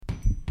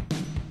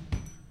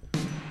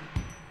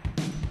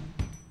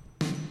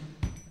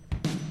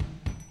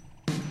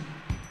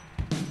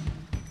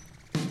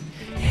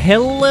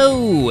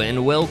Hello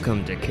and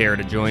welcome to Care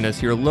to Join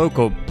Us, your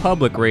local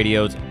public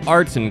radio's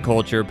arts and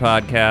culture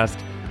podcast.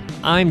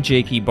 I'm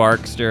Jakey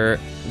Barkster.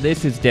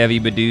 This is Devi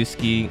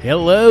Badusky.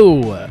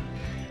 Hello.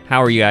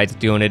 How are you guys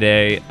doing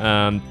today?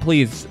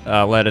 Please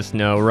let us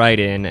know, write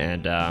in,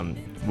 and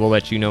we'll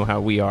let you know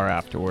how we are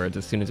afterwards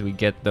as soon as we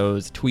get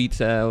those tweets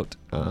out.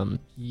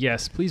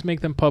 Yes, please make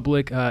them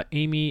public.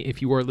 Amy,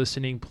 if you are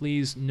listening,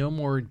 please no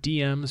more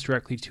DMs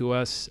directly to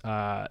us.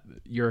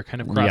 You're kind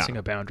of crossing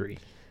a boundary.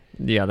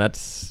 Yeah,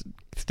 that's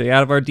stay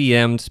out of our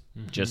DMs,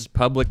 just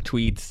public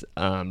tweets.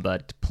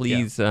 But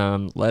please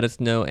let us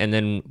know, and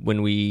then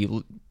when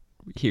we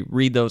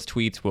read those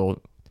tweets,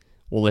 we'll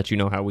let you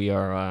know how we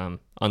are on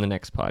the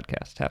next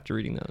podcast after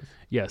reading those.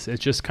 Yes,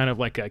 it's just kind of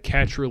like a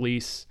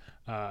catch-release,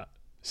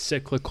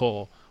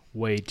 cyclical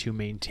way to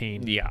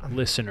maintain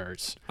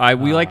listeners.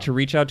 We like to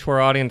reach out to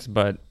our audience,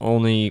 but we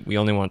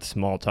only want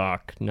small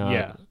talk.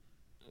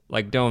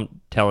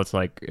 Don't tell us,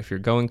 if you're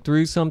going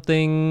through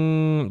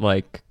something,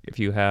 if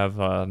you have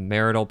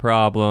marital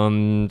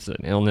problems,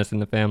 an illness in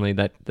the family,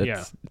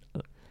 that's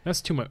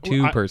too much.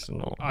 Too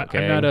personal. Okay?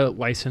 I'm not a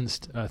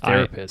licensed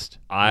therapist.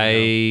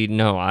 I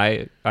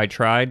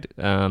tried,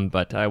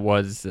 but I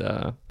was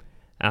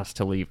asked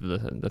to leave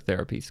the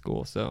therapy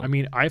school. So I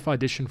mean, I've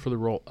auditioned for the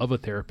role of a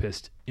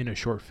therapist in a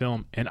short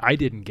film, and I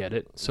didn't get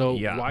it. So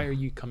why are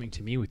you coming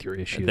to me with your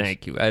issues?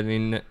 Thank you. I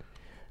mean,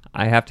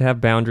 I have to have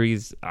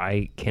boundaries.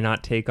 I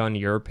cannot take on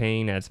your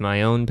pain as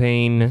my own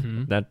pain.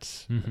 Mm-hmm.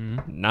 That's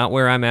not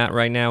where I'm at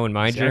right now in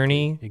my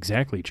journey.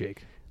 Exactly,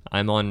 Jake.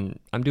 I'm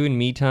doing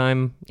me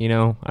time.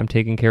 I'm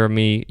taking care of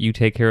me. You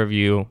take care of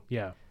you.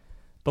 Yeah.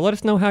 But let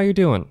us know how you're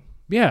doing.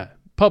 Yeah,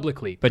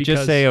 publicly. But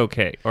just say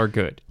okay or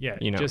good. Yeah,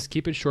 just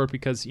keep it short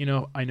because,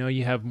 I know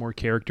you have more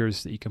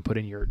characters that you can put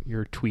in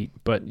your tweet,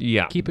 but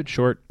keep it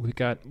short. We've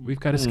got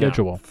a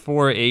schedule.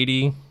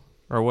 480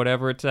 or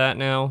whatever it's at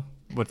now.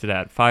 What's it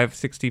at?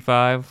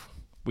 565?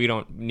 We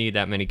don't need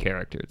that many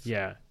characters.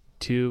 Yeah,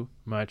 too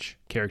much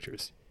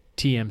characters.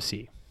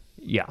 TMC.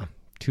 Yeah,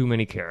 too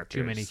many characters.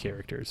 Too many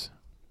characters.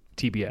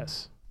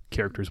 TBS.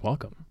 Characters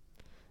welcome.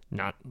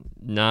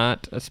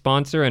 Not a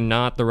sponsor and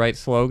not the right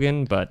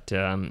slogan, but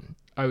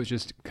I was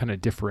just kind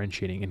of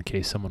differentiating in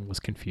case someone was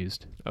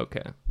confused.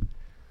 Okay.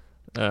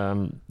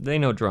 They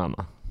know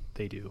drama.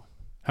 They do.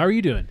 How are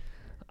you doing?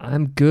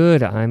 I'm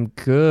good.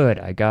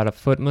 I got a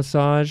foot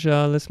massage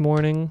this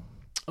morning.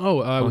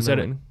 Oh, was that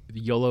a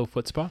YOLO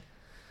foot spa?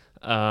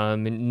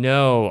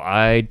 No,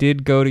 I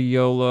did go to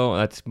YOLO.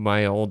 That's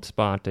my old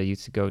spot I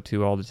used to go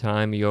to all the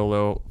time,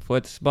 YOLO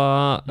Foot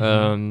Spa.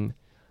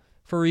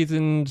 For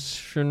reasons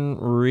shouldn't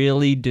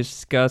really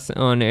discuss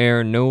on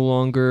air, no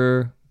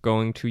longer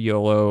going to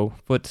YOLO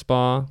Foot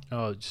Spa.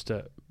 Oh, just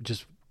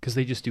because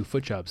they just do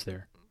foot jobs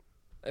there.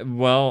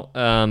 Well,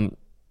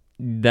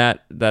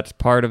 that's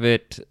part of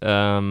it.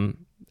 I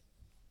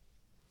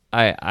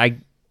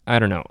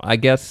don't know. I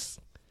guess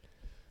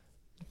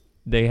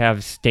they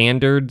have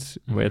standards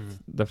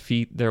with the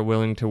feet they're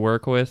willing to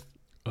work with.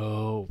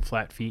 Oh,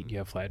 flat feet? You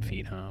have flat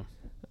feet, huh?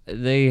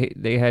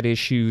 They had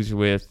issues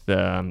with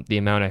the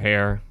amount of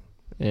hair.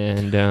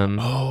 And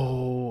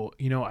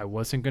I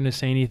wasn't going to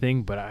say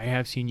anything, but I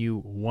have seen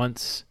you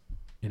once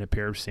in a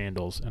pair of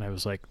sandals, and I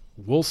was like,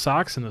 wool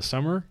socks in the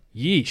summer?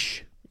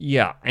 Yeesh.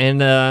 Yeah,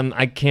 and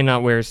I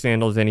cannot wear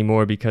sandals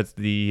anymore because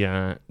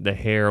the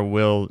hair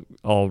will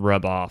all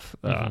rub off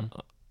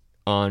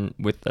on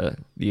with the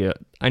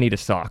I need a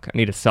sock. I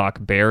need a sock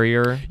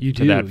barrier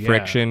to that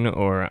friction,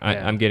 or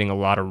I'm getting a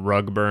lot of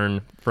rug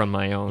burn from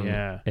my own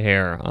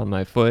hair on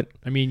my foot.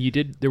 I mean,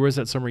 there was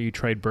that summer you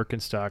tried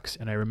Birkenstocks,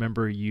 and I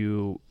remember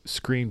you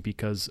screamed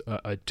because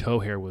a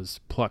toe hair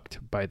was plucked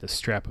by the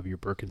strap of your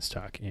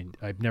Birkenstock, and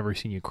I've never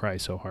seen you cry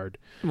so hard.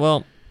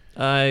 Well,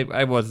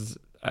 I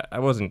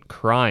wasn't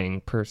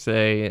crying per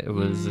se. It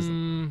was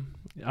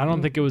I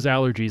don't think it was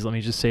allergies, let me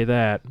just say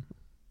that.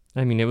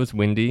 I mean, it was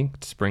windy.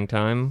 It's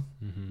springtime.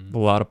 A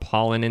lot of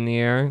pollen in the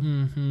air.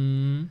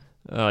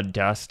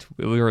 Dust.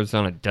 We were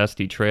on a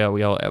dusty trail.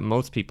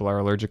 Most people are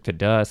allergic to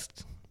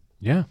dust.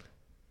 Yeah.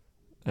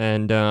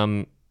 And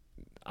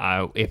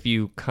if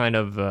you kind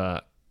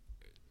of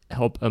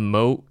help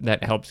emote,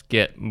 that helps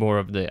get more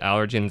of the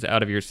allergens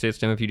out of your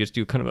system. If you just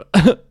do kind of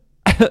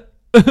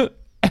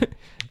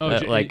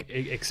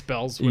it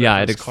expels.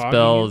 It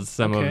expels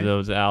some of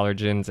those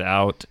allergens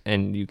out,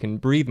 and you can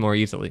breathe more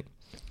easily.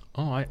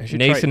 Oh, I should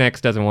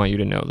Nasonex doesn't want you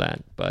to know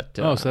that, but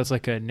so that's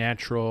like a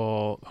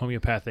natural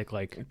homeopathic,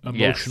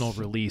 emotional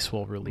release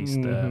will release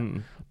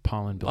the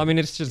pollen buildup. I mean,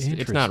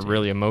 it's not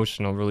really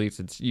emotional release.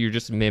 You're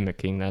just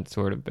mimicking that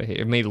sort of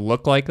behavior. It may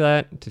look like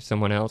that to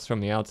someone else from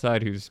the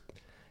outside who's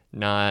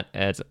not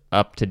as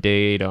up to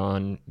date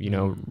on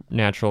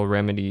natural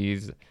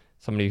remedies.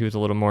 Somebody who's a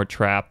little more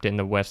trapped in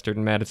the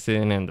Western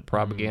medicine and the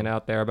propaganda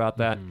out there about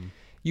that.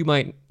 You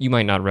might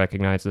not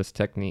recognize this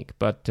technique,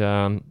 but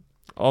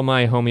all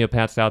my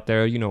homeopaths out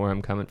there, you know where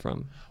I'm coming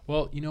from.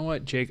 Well, you know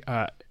what, Jake?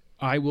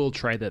 I will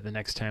try that the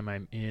next time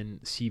I'm in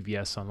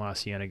CVS on La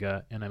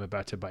Cienega and I'm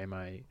about to buy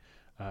my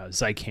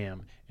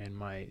Zicam and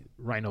my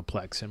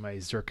Rhinoplex and my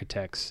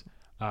Zyrcotex.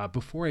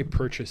 before I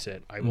purchase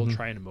it, I will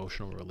try an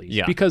emotional release.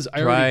 Yeah. Because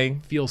I already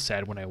feel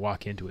sad when I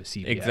walk into a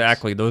CVS.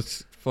 Exactly.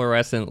 Those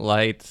fluorescent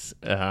lights,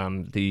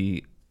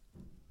 the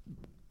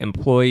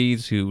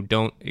employees who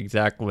don't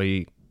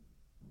exactly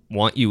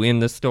want you in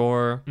the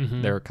store,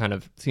 they're kind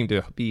of seem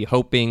to be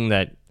hoping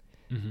that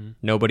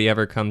nobody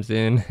ever comes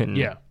in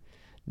and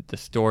the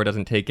store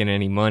doesn't take in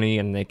any money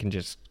and they can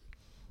just,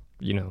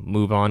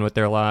 move on with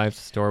their lives.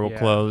 The store will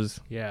close.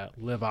 Yeah,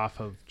 live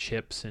off of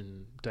chips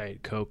and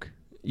Diet Coke.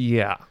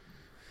 Yeah.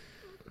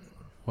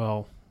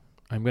 Well,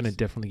 I'm going to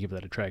definitely give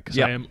that a try because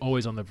I am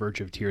always on the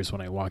verge of tears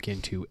when I walk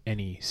into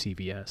any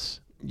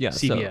CVS. Yeah,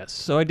 CVS.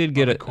 So I did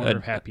get a corner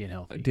of Happy and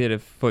Healthy. I did a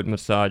foot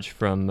massage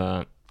from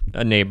a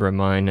neighbor of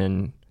mine,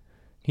 and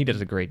he does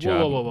a great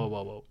job.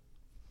 Whoa.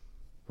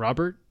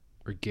 Robert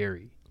or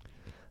Gary?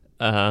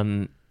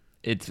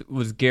 It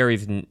was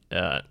Gary's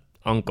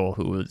uncle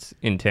who was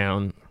in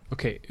town.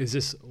 Okay, is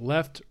this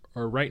left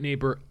or right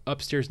neighbor,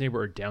 upstairs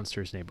neighbor, or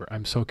downstairs neighbor?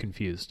 I'm so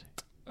confused.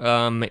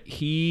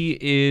 He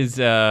is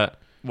not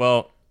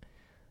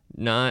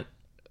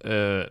in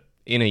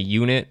a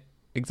unit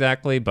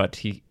exactly, but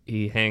he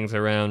hangs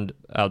around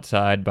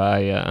outside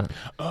by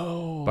the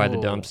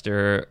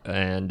dumpster,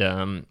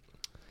 and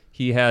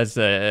he has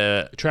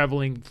a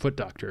traveling foot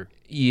doctor.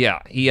 Yeah,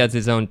 he has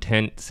his own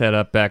tent set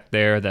up back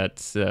there.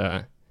 That's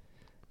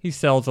he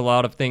sells a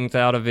lot of things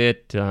out of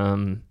it.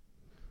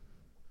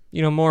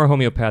 More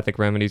homeopathic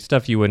remedies,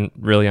 stuff you wouldn't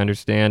really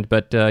understand,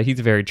 but he's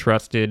a very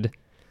trusted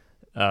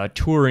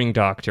touring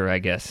doctor, I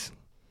guess.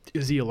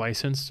 Is he a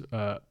licensed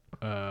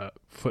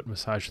foot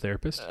massage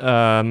therapist?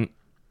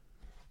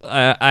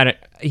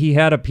 He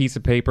had a piece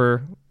of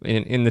paper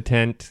in the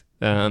tent.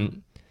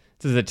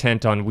 This is a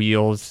tent on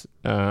wheels.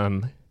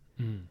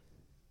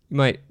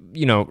 Might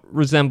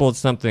resembles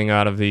something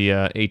out of the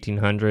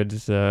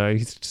 1800s.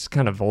 He's just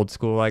kind of old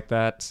school like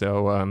that.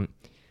 So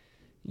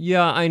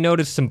I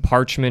noticed some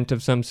parchment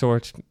of some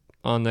sort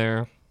on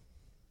there.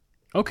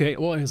 Okay,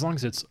 well, as long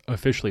as it's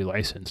officially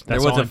licensed.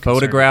 There was a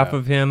photograph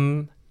of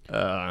him.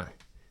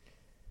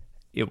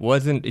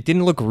 It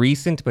didn't look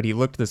recent, but he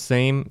looked the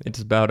same. It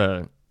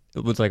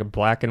was like a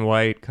black and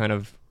white kind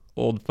of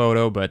old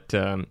photo, but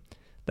that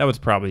was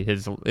probably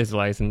his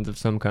license of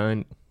some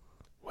kind.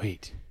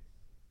 Wait,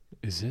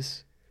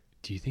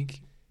 do you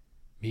think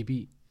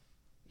maybe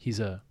he's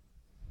a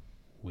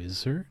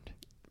wizard?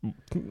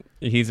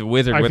 He's a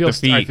wizard with the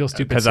feet. I feel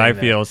stupid because I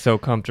feel so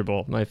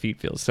comfortable. My feet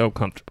feel so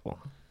comfortable.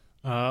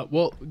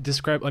 Well,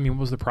 describe. What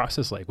was the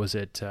process like? Was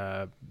it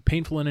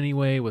painful in any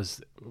way?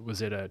 Was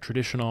it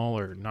traditional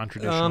or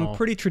non-traditional?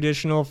 Pretty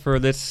traditional for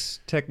this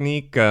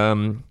technique.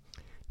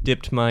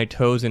 Dipped my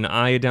toes in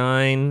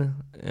iodine.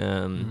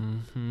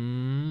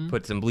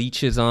 Put some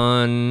bleaches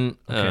on.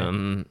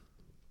 Okay.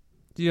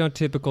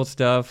 Typical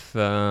stuff.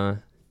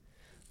 There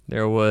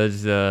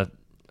was a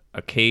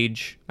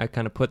cage I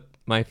kind of put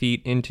my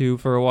feet into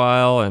for a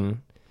while,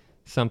 and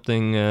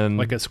something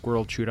like a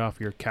squirrel chewed off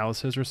your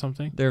calluses or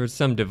something. There was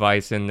some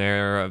device in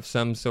there of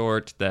some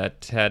sort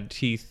that had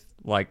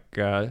teeth-like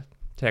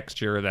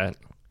texture that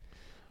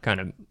kind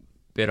of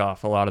bit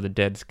off a lot of the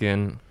dead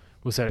skin.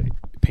 Was that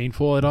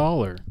painful at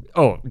all, or?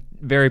 Oh,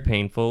 very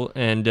painful,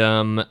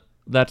 and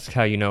that's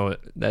how you know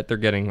that they're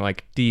getting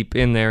like deep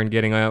in there and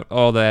getting out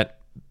all that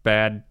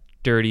bad,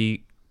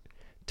 dirty,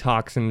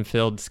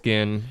 toxin-filled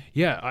skin.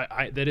 Yeah,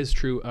 I that is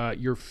true.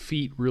 Your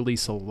feet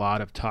release a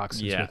lot of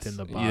toxins within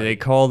the body. They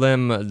call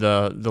them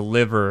the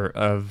liver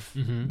of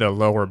the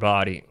lower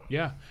body.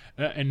 Yeah.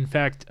 In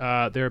fact,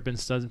 there have been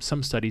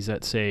some studies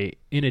that say,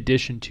 in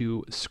addition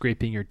to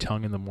scraping your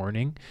tongue in the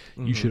morning,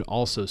 you should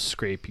also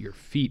scrape your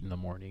feet in the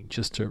morning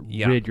just to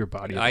rid your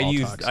body of all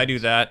toxins. I do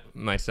that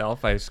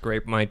myself. I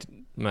scrape my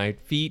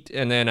feet,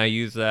 and then I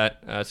use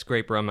that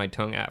scraper on my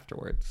tongue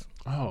afterwards.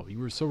 Oh, you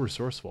were so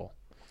resourceful.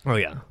 Oh,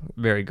 yeah.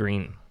 Very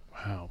green.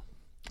 Wow.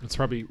 It's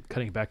probably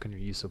cutting back on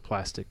your use of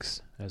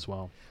plastics as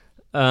well.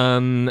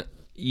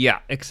 Yeah,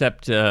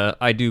 except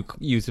I do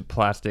use the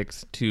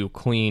plastics to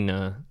clean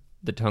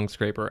the tongue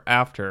scraper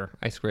after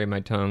I scrape my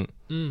tongue,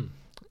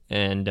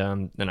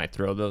 and then I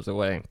throw those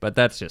away. But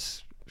that's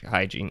just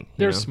hygiene.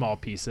 They're small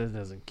pieces. It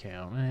doesn't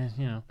count.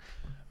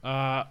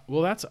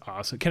 Well, that's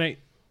awesome. I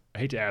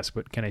hate to ask,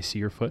 but can I see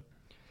your foot?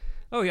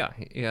 Oh, yeah.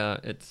 Yeah,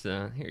 it's...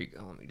 here you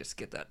go. Let me just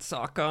get that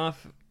sock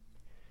off.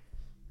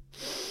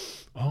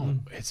 Oh,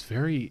 it's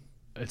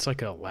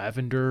like a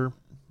lavender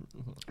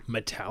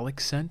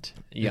metallic scent.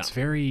 Yeah. It's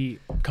very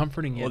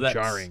comforting yet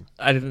jarring.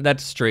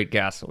 That's straight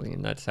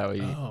gasoline. That's how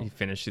he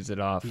finishes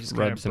it off.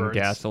 Rub some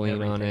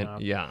gasoline on it.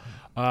 Off. Yeah.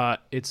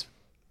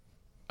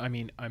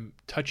 I'm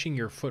touching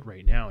your foot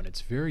right now, and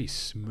it's very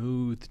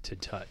smooth to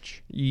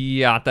touch.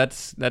 Yeah,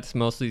 that's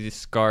mostly the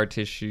scar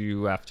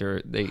tissue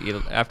after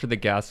the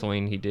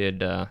gasoline. He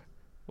did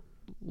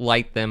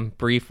light them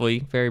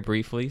very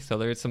briefly, so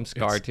there's some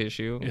scar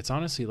tissue. It's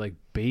honestly like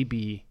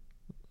baby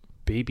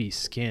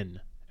skin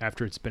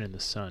after it's been in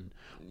the sun.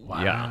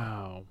 Wow.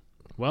 Yeah.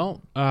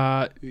 Well,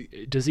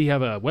 does he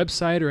have a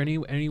website or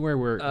anywhere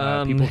where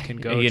people can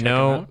go? Check him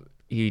out?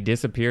 He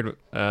disappeared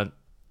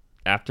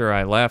after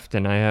I left,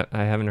 and I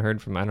haven't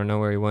heard from him. I don't know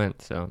where he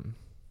went. So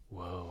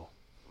Whoa.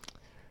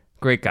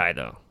 Great guy,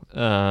 though.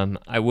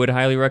 I would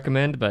highly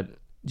recommend, but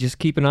just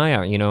keep an eye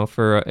out,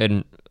 for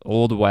an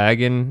old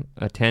wagon,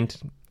 a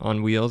tent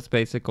on wheels,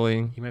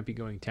 basically. He might be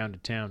going town to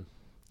town.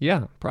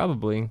 Yeah,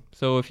 probably.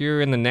 So if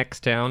you're in the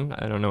next town,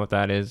 I don't know what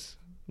that is,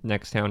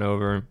 next town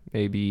over,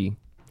 maybe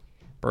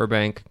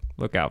Burbank,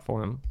 look out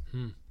for him.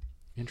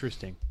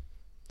 Interesting.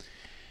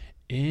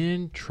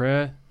 Interesting.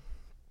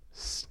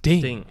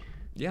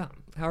 Yeah.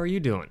 How are you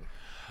doing?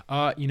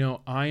 I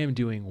am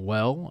doing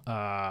well.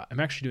 I'm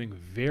actually doing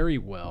very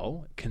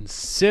well,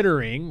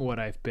 considering what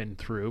I've been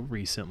through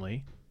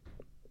recently.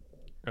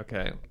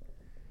 Okay.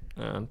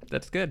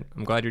 That's good.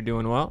 I'm glad you're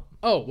doing well.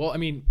 Oh, well, I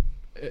mean,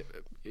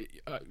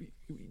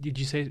 did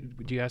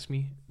you ask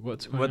me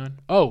what's going on?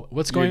 Oh,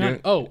 what's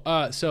going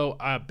on? So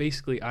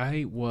basically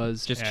I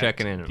was just at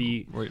checking in.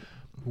 The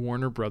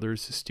Warner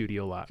Brothers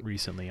studio lot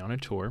recently on a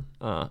tour.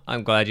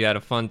 I'm glad you had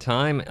a fun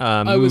time.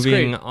 It was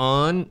great. Moving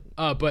on.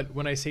 But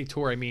when I say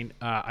tour, I mean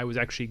I was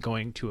actually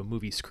going to a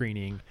movie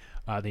screening.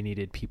 They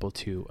needed people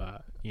to,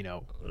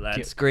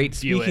 That's great.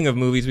 Speaking of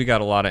movies, we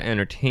got a lot of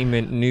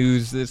entertainment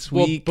news this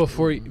week.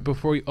 Before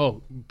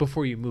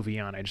you movie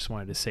on, I just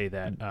wanted to say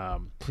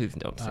that. Please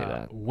don't say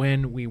that.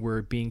 When we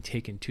were being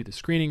taken to the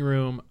screening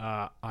room,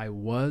 I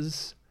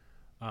was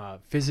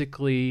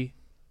physically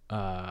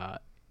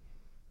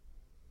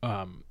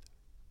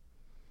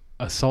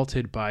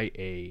assaulted by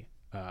a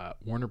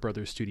Warner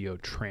Brothers studio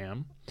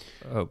tram.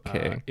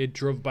 Okay. It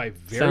drove by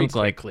very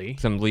quickly. Like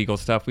some legal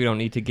stuff we don't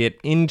need to get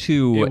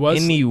into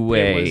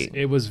anyway.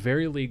 It was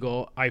very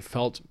legal. I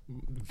felt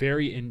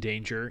very in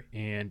danger,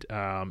 and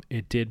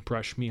it did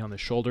brush me on the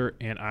shoulder,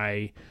 and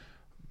I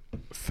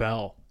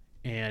fell.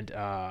 And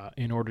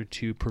in order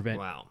to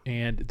prevent,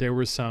 and there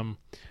was some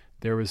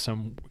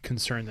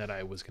concern that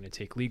I was going to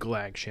take legal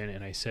action,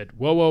 and I said,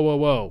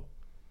 whoa.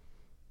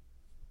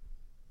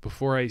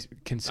 Before I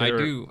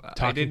consider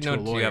I did to a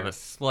notice lawyer, you have a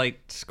slight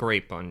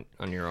scrape on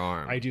your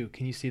arm. I do.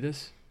 Can you see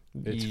this?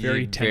 It's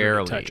very tender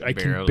barely, to touch. I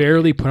can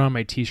barely put on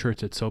my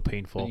t-shirts. It's so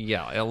painful.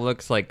 Yeah, it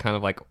looks like kind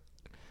of like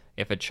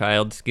if a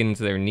child skins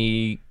their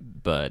knee,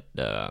 but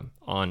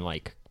on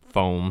like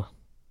foam.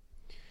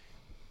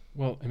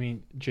 Well, I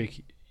mean,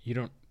 Jake, you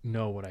don't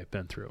know what I've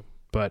been through,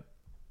 but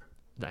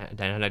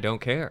then I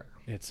don't care.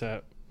 It's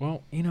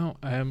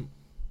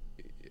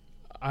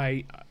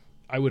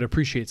I would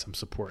appreciate some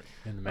support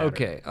in the matter.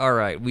 Okay, all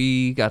right.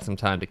 We got some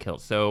time to kill.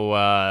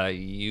 So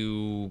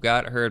you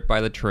got hurt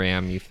by the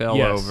tram. You fell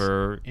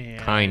over,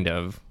 kind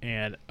of.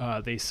 And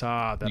they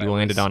saw that you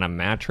landed on a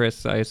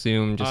mattress, I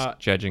assume, just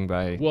judging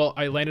by... Well,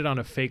 I landed on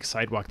a fake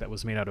sidewalk that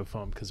was made out of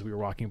foam because we were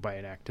walking by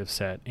an active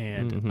set.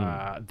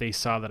 And they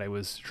saw that I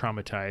was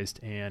traumatized.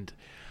 And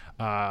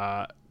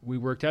we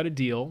worked out a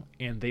deal,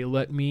 and they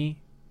let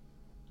me...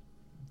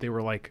 They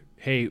were like,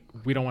 hey,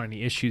 we don't want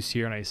any issues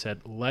here. And I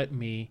said, let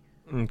me...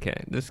 Okay,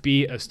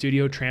 be a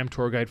studio tram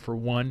tour guide for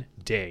 1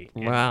 day.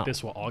 And wow.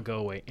 This will all go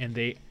away. And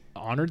they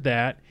honored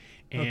that.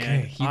 And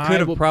okay. You could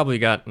have probably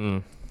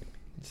gotten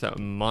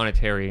some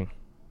monetary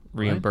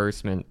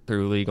reimbursement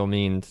through legal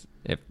means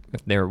if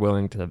they were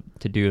willing to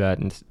do that,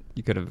 and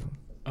you could have...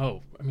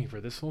 Oh, I mean, for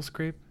this little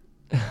scrape?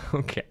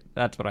 Okay,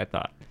 that's what I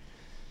thought.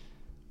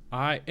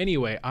 I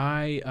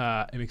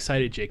am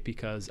excited, Jake,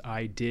 because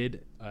I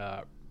did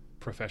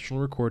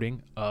professional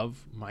recording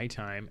of my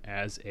time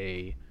as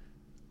a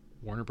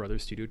Warner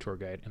Brothers studio tour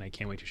guide, and I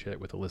can't wait to share it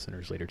with the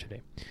listeners later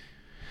today.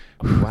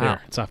 Wow,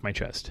 there, it's off my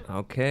chest.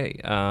 Okay,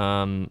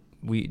 should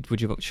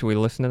we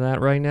listen to that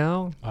right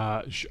now?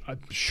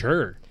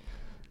 Sure.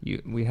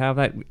 We have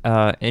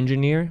that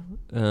engineer.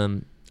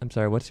 I'm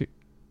sorry. What's your?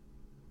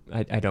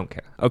 I don't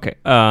care. Okay.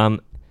 All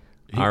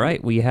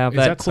right. We have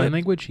that. Is that sign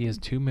language? He has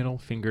 2 middle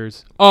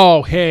fingers.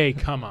 Oh, hey,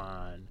 come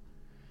on.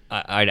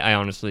 I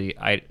honestly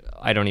I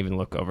don't even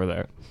look over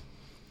there.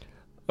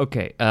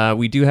 Okay,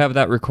 we do have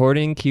that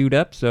recording queued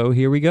up, so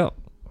here we go.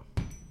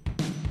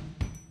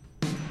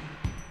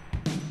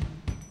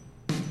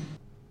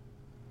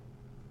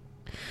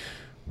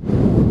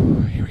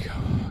 Here we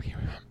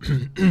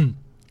go.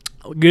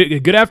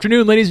 Good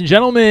afternoon, ladies and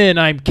gentlemen.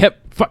 I'm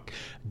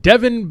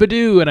Devin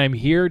Badu, and I'm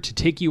here to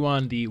take you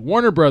on the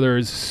Warner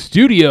Brothers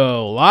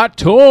Studio Lot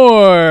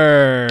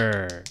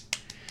Tour.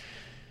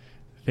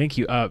 Thank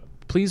you.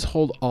 Please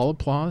hold all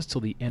applause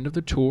till the end of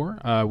the tour.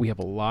 We have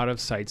a lot of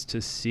sights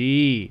to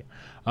see.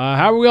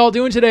 How are we all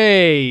doing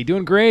today?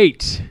 Doing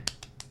great.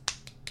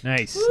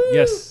 Nice. Woo!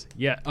 Yes.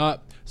 Yeah.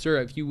 Sir,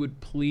 if you would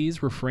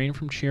please refrain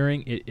from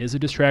cheering. It is a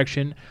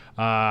distraction,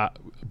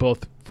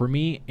 both for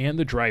me and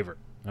the driver.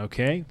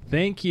 Okay,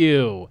 thank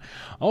you.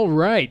 All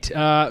right.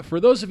 For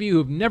those of you who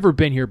have never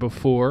been here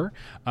before,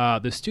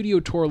 the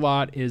studio tour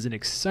lot is an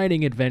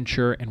exciting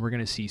adventure, and we're going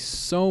to see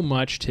so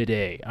much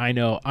today. I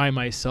know I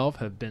myself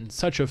have been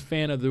such a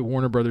fan of the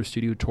Warner Brothers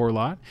studio tour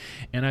lot,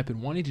 and I've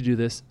been wanting to do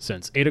this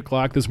since 8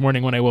 o'clock this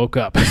morning when I woke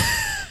up.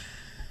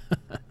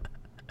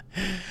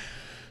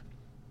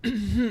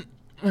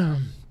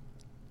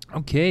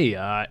 Okay,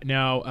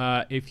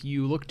 now if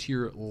you look to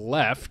your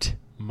left,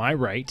 my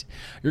right,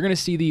 you're going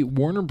to see the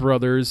Warner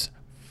Brothers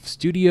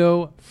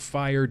Studio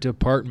Fire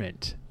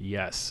Department.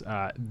 Yes,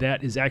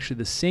 that is actually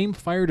the same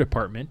fire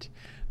department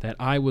that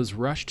I was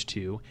rushed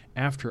to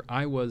after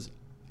I was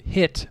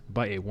hit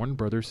by a Warner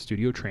Brothers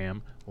studio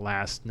tram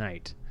last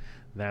night.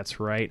 That's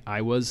right.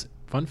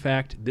 Fun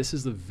fact, this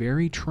is the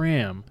very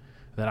tram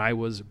that I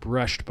was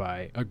brushed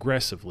by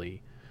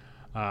aggressively.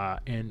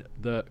 And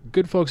the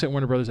good folks at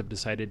Warner Brothers have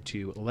decided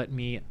to let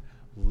me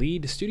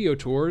lead studio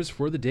tours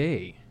for the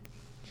day.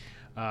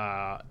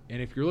 And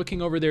if you're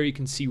looking over there, you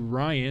can see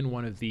Ryan,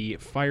 one of the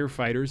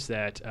firefighters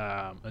that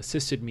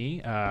assisted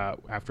me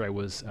after I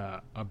was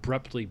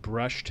abruptly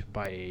brushed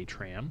by a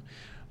tram.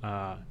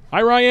 Hi,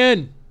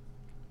 Ryan!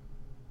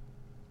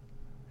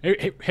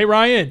 Hey,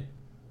 Ryan!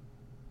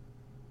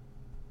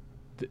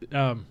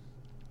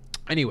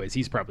 Anyways,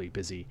 he's probably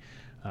busy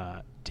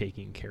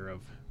taking care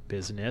of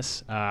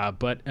business,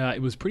 but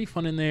it was pretty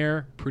fun in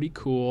there, pretty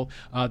cool.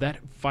 That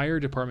fire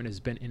department has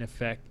been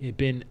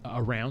been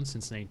around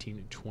since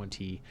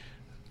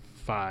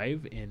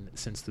 1925 and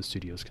since the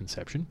studio's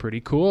conception.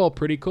 Pretty cool.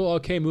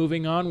 Okay,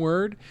 moving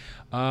onward.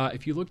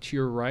 If you look to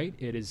your right,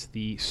 it is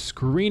the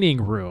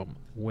screening room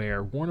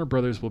where Warner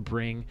Brothers will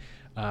bring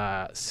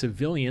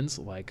civilians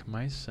like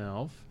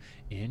myself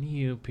and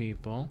you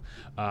people,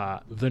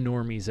 the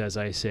normies as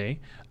I say,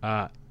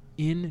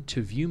 in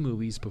to view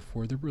movies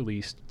before they're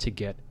released to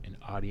get an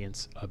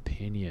audience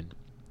opinion.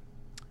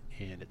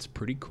 And it's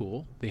pretty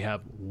cool. They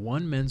have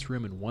one men's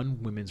room and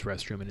one women's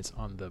restroom, and it's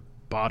on the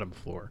bottom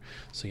floor.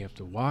 So you have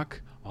to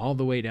walk all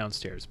the way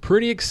downstairs.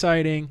 Pretty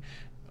exciting.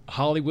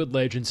 Hollywood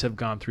legends have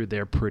gone through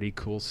there. Pretty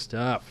cool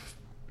stuff.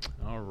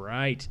 All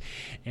right.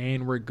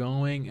 And we're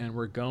going.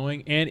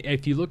 And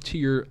if you look to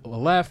your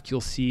left,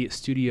 you'll see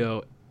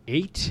Studio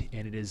 8,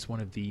 and it is one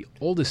of the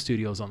oldest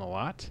studios on the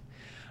lot.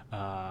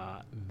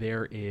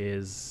 There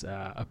is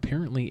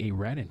apparently a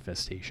rat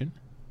infestation.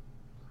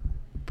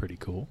 Pretty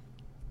cool.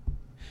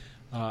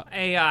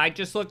 Hey, I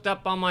just looked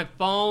up on my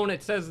phone.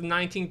 It says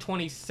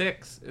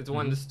 1926 is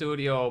when the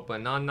studio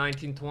opened, not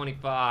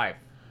 1925.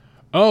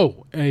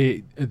 Oh,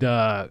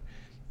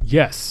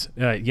 yes,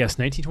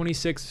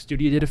 1926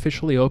 studio did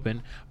officially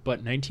open,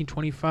 but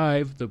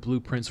 1925 the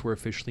blueprints were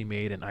officially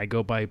made, and I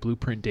go by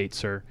blueprint date,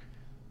 sir.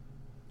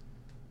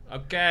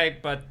 Okay,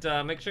 but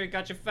make sure you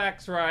got your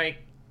facts right.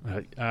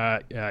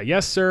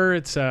 Yes, sir.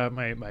 It's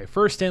my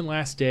first and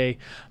last day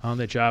on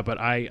the job, but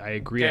I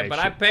agree. Okay,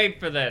 I paid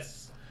for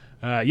this.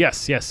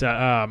 Yes.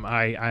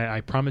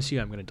 I promise you,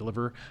 I'm going to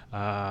deliver.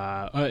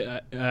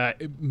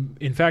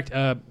 In fact,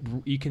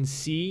 you can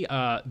see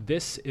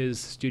this is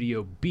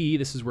Studio B.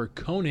 This is where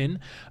Conan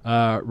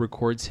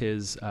records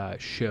his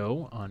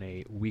show on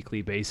a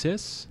weekly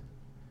basis.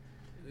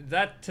 Is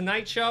that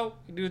Tonight Show?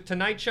 You do a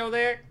Tonight Show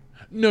there?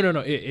 No.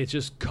 It's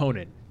just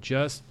Conan.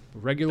 Just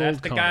regular That's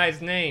old the Conan.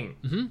 guy's name.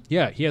 Mm-hmm.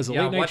 Yeah, he has a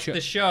late night what's show.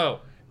 the show?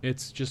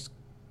 It's just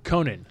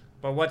Conan.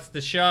 But what's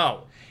the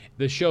show?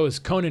 The show is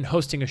Conan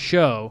hosting a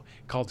show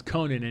called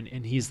Conan,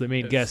 and he's the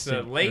main guest. It's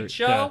a late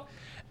show?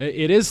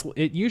 It is.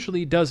 It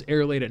usually does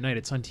air late at night.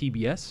 It's on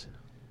TBS.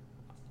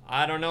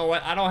 I don't know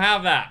I don't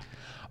have that.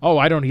 Oh,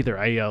 I don't either.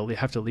 I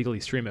have to legally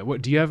stream it.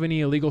 What? Do you have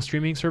any illegal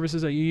streaming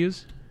services that you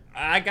use?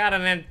 I got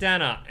an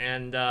antenna,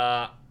 and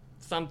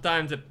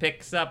sometimes it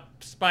picks up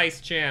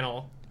Spice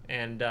Channel,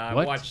 and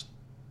watch.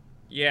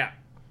 Yeah.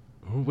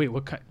 Oh, wait,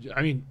 what kind?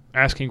 I mean,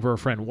 asking for a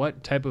friend.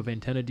 What type of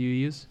antenna do you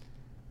use?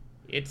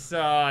 It's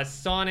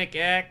Sonic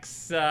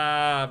X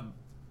model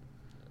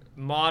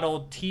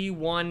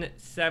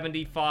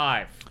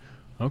T175.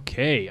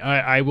 Okay,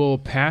 I will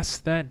pass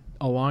that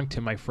along to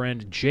my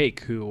friend Jake,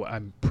 who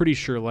I'm pretty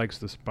sure likes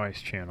the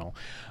Spice Channel.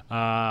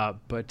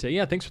 But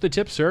yeah, thanks for the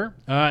tip, sir.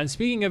 And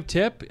speaking of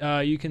tip,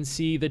 you can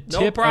see the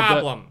tip. No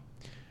problem.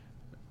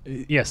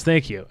 Yes,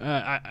 thank you.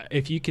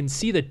 If you can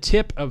see the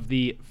tip of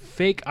the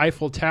fake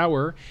Eiffel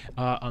Tower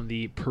on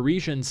the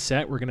Parisian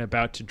set, we're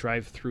about to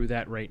drive through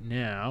that right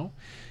now.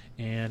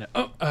 And,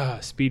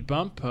 speed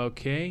bump.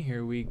 Okay,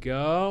 here we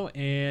go.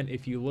 And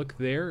if you look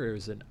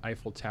there's an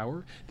Eiffel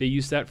Tower. They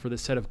used that for the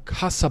set of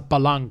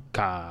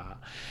Casablanca.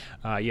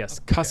 Yes,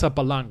 okay.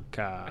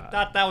 Casablanca. I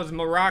thought that was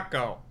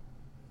Morocco.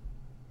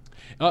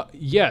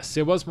 Yes,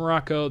 it was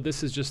Morocco.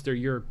 This is just their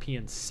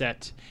European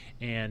set.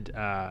 And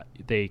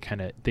they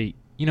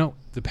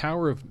the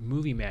power of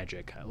movie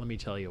magic. Let me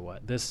tell you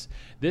what. This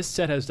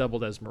set has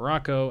doubled as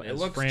Morocco. It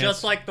looks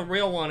just like the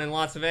real one in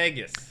Las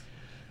Vegas.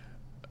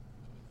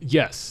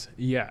 Yes.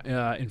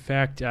 Yeah. In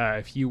fact,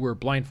 if you were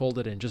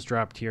blindfolded and just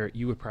dropped here,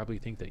 you would probably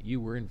think that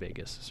you were in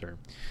Vegas, sir.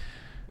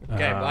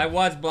 Okay, well, I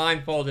was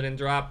blindfolded and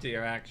dropped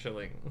here,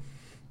 actually.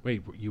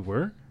 Wait, you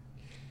were?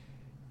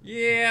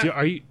 Yeah.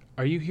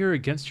 Are you here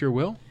against your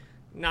will?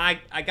 No,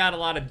 I got a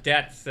lot of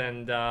debts,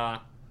 and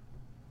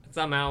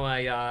somehow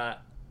I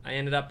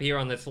ended up here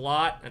on this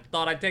lot. I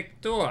thought I'd take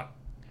the tour.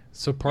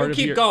 So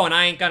keep going.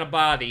 I ain't gonna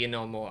bother you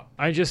no more.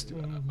 I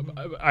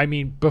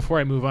mean, before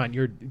I move on,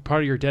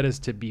 part of your debt is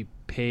to be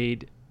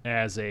paid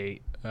as a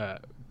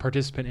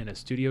participant in a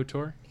studio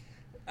tour?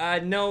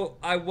 No,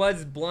 I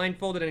was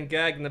blindfolded and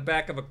gagged in the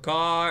back of a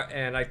car,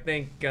 and I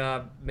think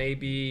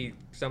maybe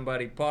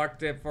somebody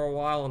parked it for a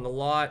while on the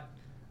lot.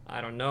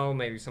 I don't know,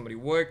 maybe somebody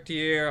worked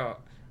here. Or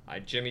I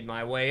jimmied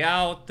my way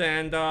out,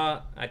 and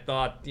I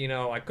thought,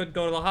 I could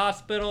go to the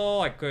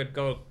hospital, I could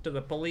go to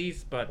the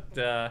police, but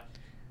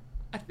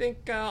I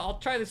think I'll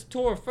try this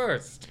tour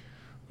first.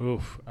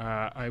 Oof.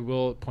 I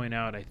will point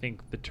out, I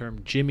think the term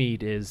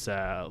jimmied is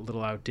a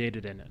little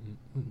outdated and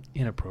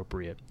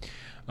inappropriate.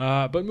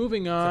 But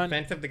moving on. It's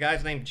offensive the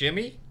guy's named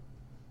Jimmy?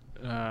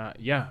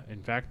 Yeah,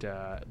 in fact,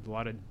 a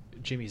lot of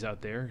Jimmys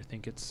out there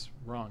think it's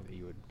wrong that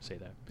you would say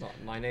that. Well,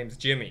 my name's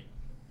Jimmy.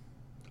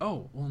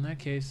 Oh, well, in that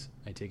case,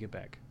 I take it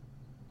back.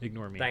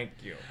 Ignore me. Thank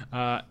you.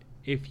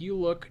 If you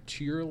look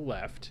to your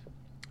left,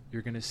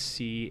 you're going to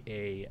see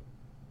a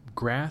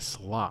grass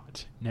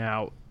lot.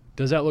 Now,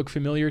 does that look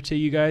familiar to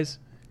you guys?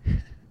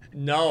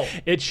 No.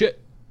 It should.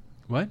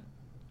 What?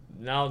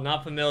 No,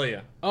 not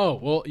familiar. Oh,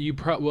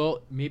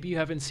 well, maybe you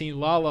haven't seen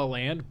La La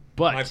Land,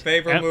 but my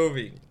favorite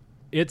movie.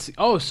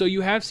 So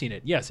you have seen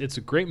it. Yes, it's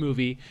a great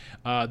movie.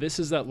 This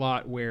is that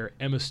lot where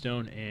Emma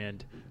Stone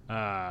and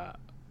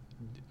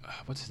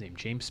what's his name?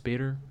 James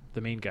Spader,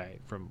 the main guy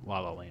from La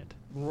La Land.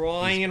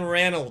 Ryan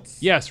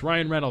Reynolds. Yes,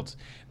 Ryan Reynolds.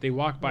 They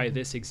walk by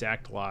this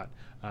exact lot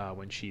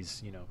when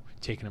she's,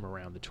 taking him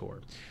around the tour.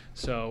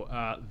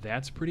 So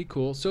that's pretty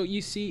cool. So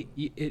you see,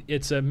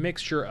 it's a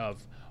mixture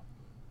of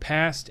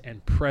past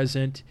and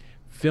present.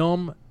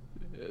 Film,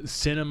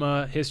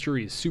 cinema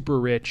history is super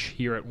rich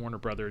here at Warner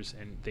Brothers,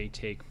 and they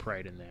take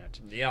pride in that.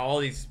 Yeah, all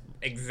these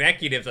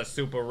executives are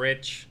super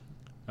rich.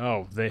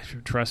 Oh,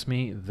 trust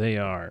me, they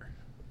are.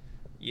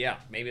 Yeah,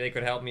 maybe they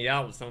could help me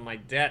out with some of my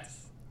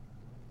debts.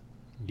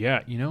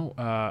 Yeah,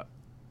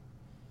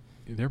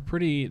 they're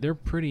pretty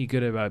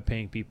good about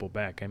paying people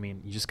back. I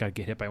mean, you just got to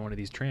get hit by one of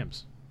these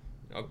trams.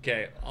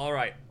 Okay, all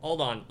right.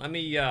 Hold on. Let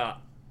me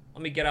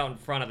get out in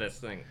front of this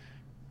thing.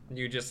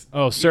 You just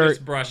sir, you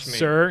just brush me.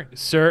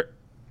 Sir.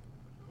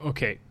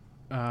 Okay.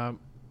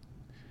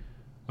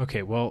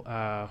 Okay,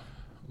 well,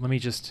 let me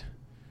just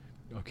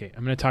okay,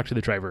 I'm going to talk to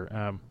the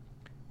driver.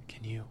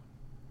 Can you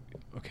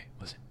Okay,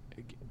 listen.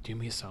 Do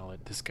me a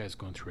solid. This guy's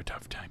going through a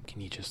tough time.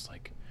 Can you just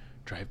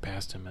drive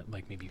past him at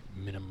maybe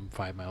minimum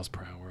 5 miles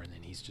per hour, and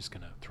then he's just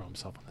gonna throw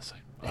himself on the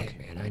side. Okay.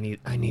 Hey man,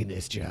 I need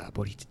this job.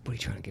 What are you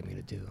trying to get me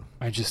to do?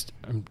 This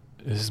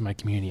is my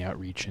community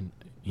outreach and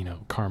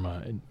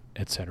karma and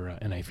etc.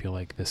 And I feel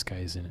like this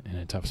guy's in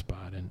a tough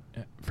spot. And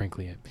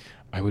frankly,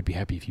 I would be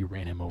happy if you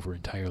ran him over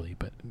entirely,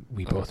 but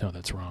we both know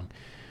that's wrong.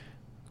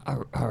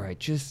 All right,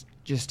 just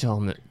tell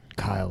him that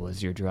Kyle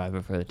was your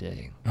driver for the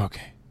day.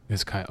 Okay,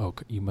 is Kyle? Oh,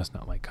 you must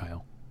not like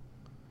Kyle.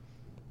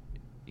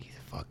 He's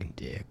a fucking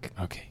dick.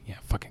 Okay, yeah,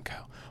 fucking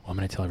Kyle. Well, I'm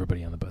going to tell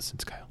everybody on the bus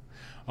it's Kyle.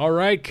 All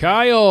right,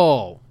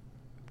 Kyle.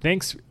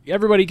 Thanks.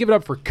 Everybody give it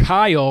up for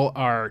Kyle,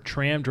 our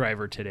tram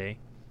driver today.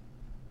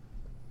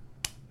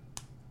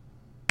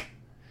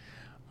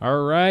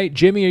 All right,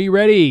 Jimmy, are you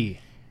ready?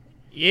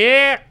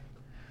 Yeah.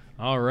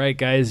 All right,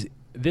 guys.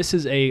 This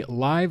is a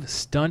live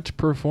stunt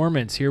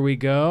performance. Here we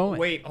go.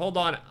 Wait, hold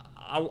on.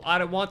 I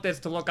don't want this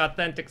to look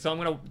authentic, so I'm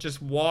going to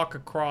just walk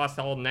across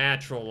all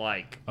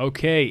natural-like.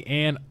 Okay,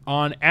 and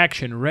on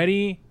action.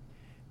 Ready?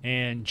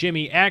 And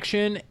Jimmy,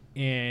 action.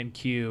 And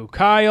cue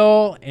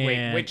Kyle. And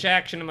wait, which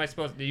action am I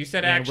supposed to do? You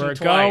said action we're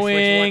twice.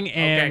 Going, which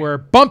one? and okay. we're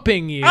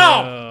bumping you.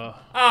 Oh,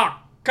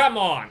 come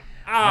on.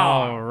 Oh.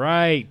 All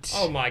right.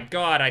 Oh, my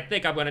God. I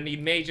think I'm going to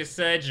need major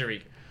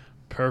surgery.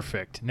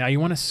 Perfect. Now you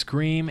want to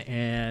scream,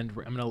 and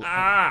I'm going to... All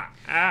right.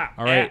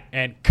 Yeah.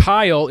 And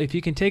Kyle, if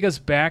you can take us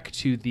back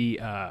to the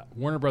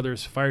Warner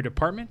Brothers Fire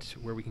Department,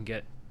 where we can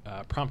get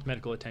prompt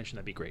medical attention,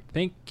 that'd be great.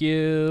 Thank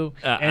you.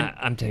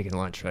 I'm taking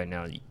lunch right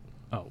now.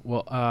 Oh,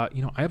 well, I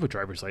have a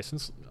driver's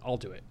license. I'll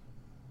do it.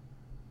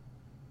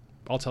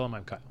 I'll tell him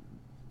I'm Kyle.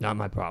 Not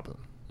my problem.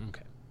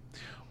 Okay.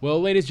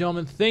 Well, ladies and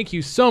gentlemen, thank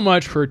you so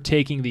much for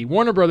taking the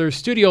Warner Brothers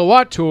Studio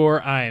Lot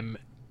Tour. I'm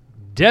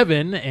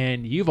Devin,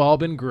 and you've all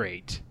been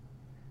great.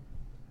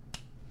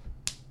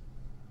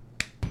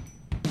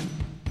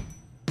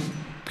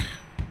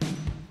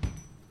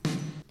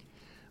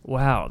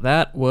 Wow,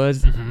 that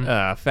was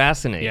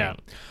fascinating. Yeah.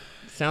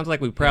 Sounds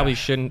like we probably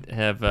shouldn't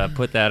have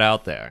put that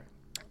out there.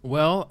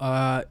 Well,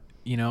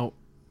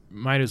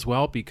 might as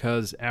well,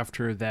 because shortly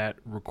after that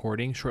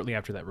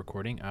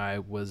recording, I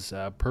was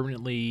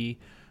permanently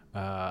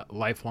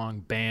lifelong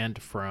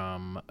banned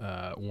from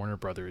Warner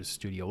Brothers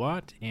Studio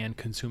Lot and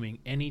consuming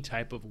any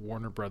type of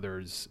Warner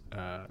Brothers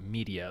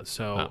media.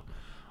 So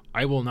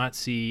I will not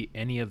see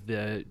any of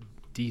the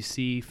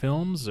DC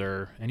films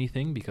or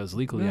anything because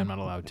legally I'm not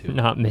allowed to.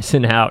 Not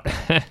missing out.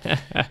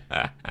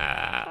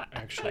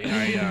 Actually,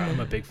 I'm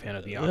a big fan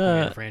of the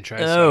Aquaman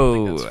franchise, so I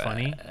think that's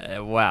funny.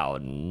 Wow.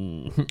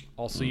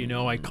 Also,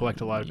 I collect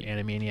a lot of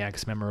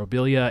Animaniacs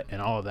memorabilia,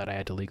 and all of that I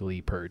had to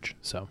legally purge.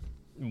 So,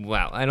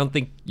 wow, I don't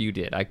think you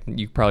did.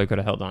 You probably could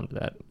have held on to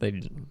that. They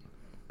didn't.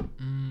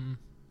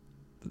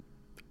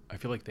 I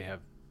feel like they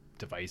have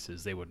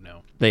devices; they would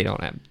know. They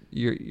don't have.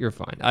 You're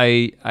fine.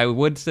 I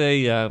would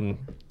say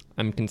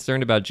I'm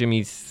concerned about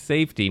Jimmy's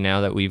safety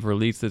now that we've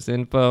released this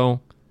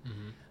info.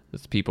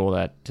 There's people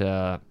that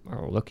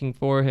are looking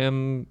for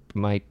him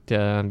might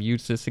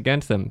use this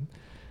against them.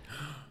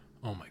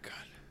 Oh my god!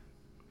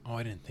 Oh,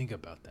 I didn't think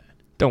about that.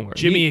 Don't worry,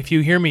 Jimmy. If you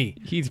hear me,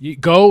 he's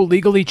go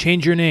legally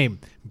change your name,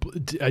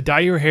 dye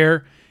your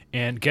hair,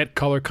 and get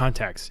color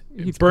contacts.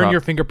 Burn your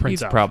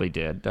fingerprints he's out. probably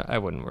dead. I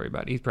wouldn't worry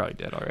about it. He's probably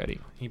dead already.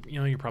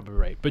 You're probably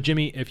right. But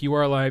Jimmy, if you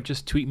are alive,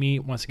 just tweet me.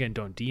 Once again,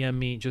 don't DM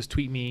me. Just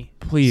tweet me.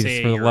 Please,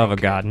 Say for the you're love of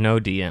okay. God, no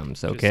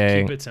DMs, Just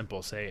okay? keep it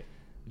simple. Say,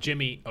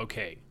 Jimmy,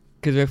 okay.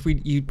 Because if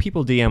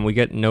people DM, we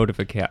get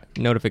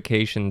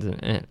notifications,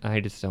 and I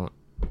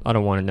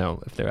don't want to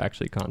know if they're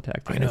actually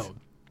contacting I us. know.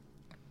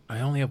 I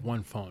only have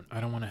one phone. I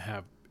don't want to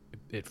have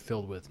it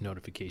filled with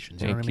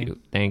notifications. You know what I mean?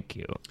 Thank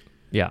you.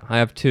 Yeah, I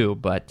have two,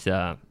 but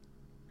I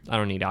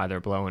don't need either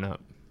blowing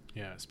up.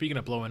 Yeah. Speaking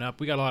of blowing up,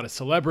 we got a lot of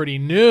celebrity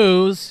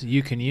news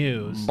you can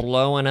use.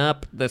 Blowing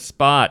up the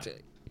spot.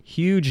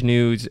 Huge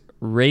news.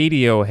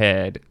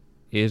 Radiohead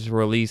is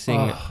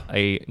releasing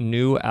a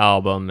new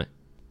album,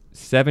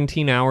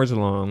 17 hours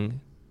long,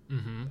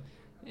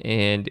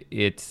 and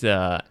it's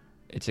a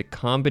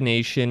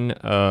combination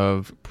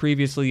of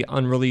previously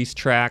unreleased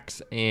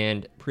tracks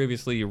and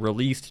previously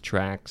released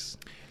tracks.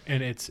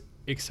 And it's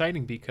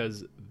exciting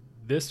because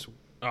this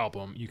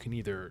album, you can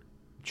either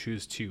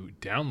choose to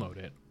download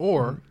it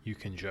or you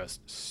can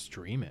just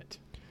stream it.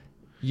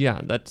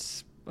 Yeah,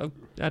 that's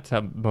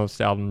how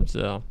most albums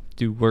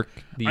do work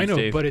these days. I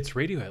know, but it's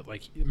Radiohead.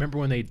 Like, remember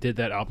when they did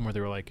that album where they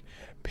were like,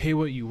 pay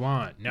what you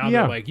want? Now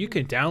Yeah. they're like, you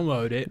can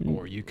download it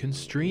or you can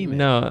stream it.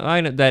 No,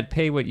 I know that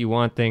pay what you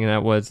want thing.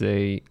 That was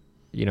a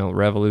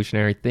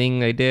revolutionary thing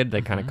they did.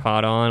 They kind of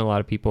caught on. A lot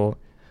of people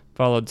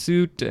followed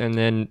suit, and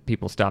then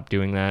people stopped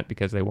doing that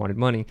because they wanted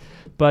money.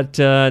 But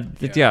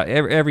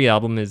every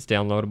album is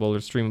downloadable or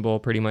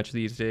streamable pretty much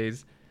these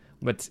days.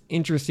 What's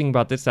interesting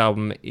about this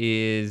album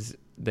is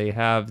they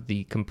have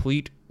the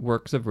complete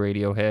works of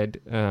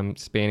Radiohead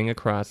spanning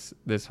across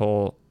this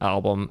whole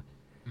album,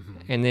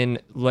 and then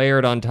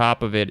layered on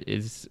top of it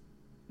is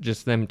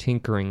just them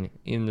tinkering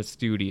in the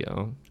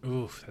studio.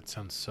 Oof, that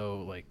sounds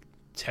so like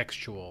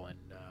textual and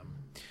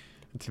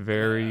It's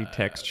very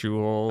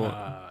textual,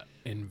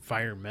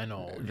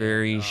 environmental,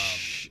 very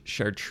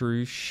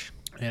chartreuse,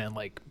 and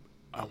like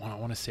I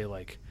want to say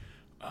like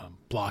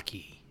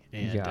blocky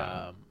and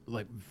Yeah.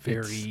 like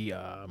very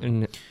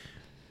and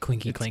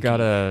clinky it's clinky.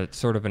 got a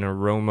sort of an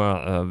aroma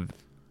of,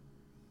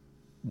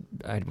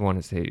 I'd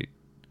want to say,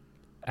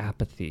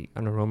 apathy,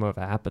 an aroma of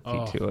apathy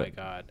to Oh my it.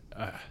 god,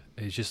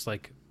 it's just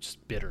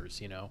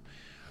bitters, you know.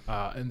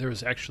 And there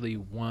was actually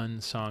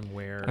one song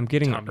where I'm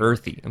getting Tom York-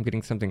 earthy. I'm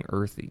getting something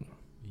earthy.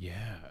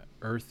 Yeah,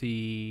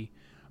 earthy,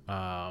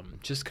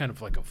 just kind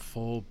of like a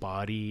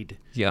full-bodied.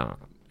 Yeah,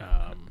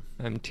 Um,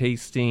 I'm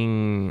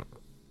tasting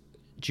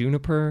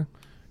juniper.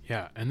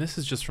 yeah, and this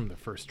is just from the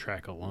first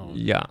track alone.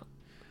 Yeah.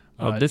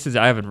 I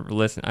haven't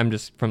listened. I'm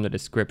just from the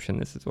description.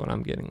 This is what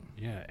I'm getting.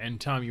 Yeah,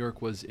 and Tom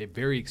York was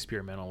very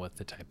experimental with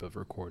the type of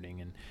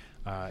recording, and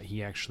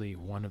he actually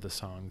one of the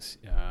songs,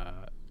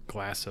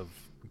 "Glass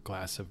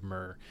of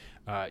Myrrh,"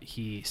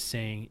 he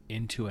sang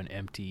into an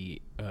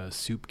empty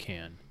soup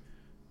can,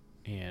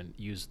 and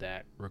used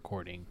that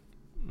recording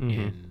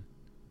in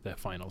the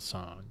final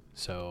song.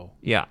 So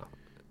Yeah.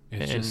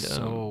 it's And, just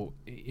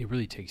it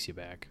really takes you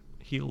back.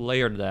 He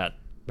layered that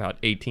about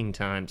 18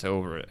 times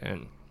over it,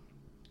 and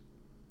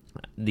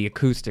the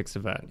acoustics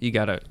of that,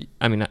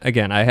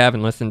 again, I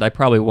haven't listened. I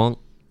probably won't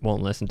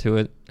listen to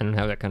it. I don't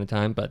have that kind of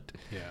time, but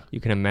Yeah.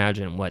 you can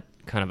imagine what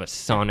kind of a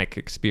sonic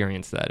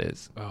experience that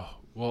is. Oh,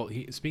 well,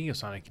 speaking of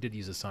Sonic, he did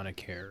use a Sonic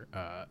hair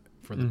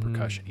for the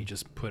percussion. He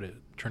just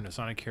turned a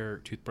Sonic hair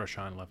toothbrush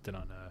on, left it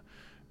on a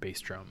bass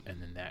drum, and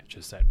then that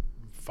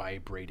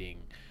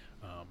vibrating,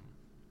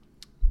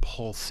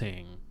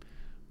 pulsing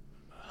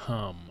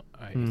hum,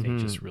 I think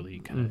just really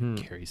kind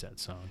of carries that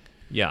song.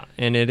 Yeah,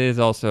 and it is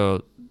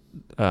also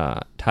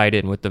tied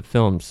in with the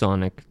film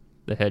Sonic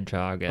the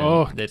Hedgehog,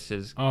 and this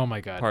is Oh my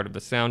god. part of the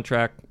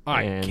soundtrack.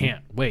 I and,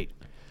 can't wait.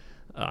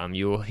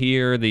 You will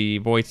hear the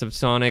voice of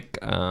Sonic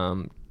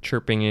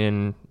chirping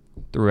in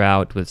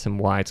throughout with some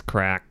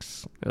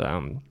wisecracks.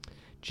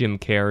 Jim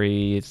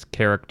Carrey's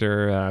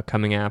character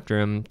coming after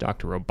him,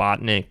 Dr.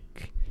 Robotnik.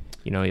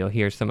 You'll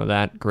hear some of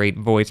that great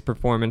voice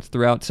performance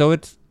throughout. So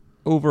it's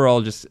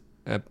overall just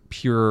a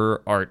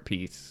pure art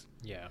piece.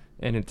 Yeah.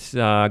 And it's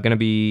going to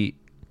be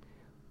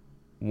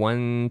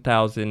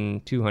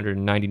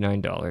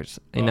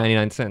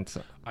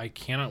 $1,299.99. I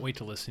cannot wait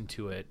to listen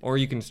to it. Or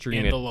you can stream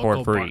in it the for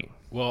local free.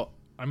 Well,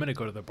 I'm going to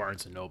go to the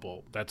Barnes &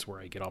 Noble. That's where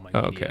I get all my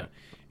Oh, media. okay.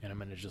 And I'm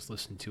going to just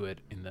listen to it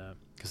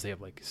because they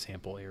have like a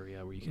sample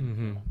area where you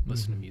can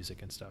listen to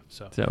music and stuff.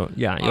 So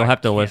Yeah, you'll I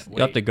have to can't listen.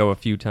 You'll have to wait. go a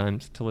few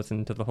times to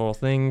listen to the whole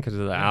thing because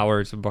of the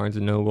hours of Barnes &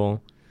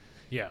 Noble.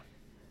 yeah,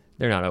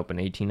 They're not open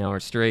 18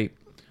 hours straight.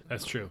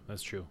 that's true.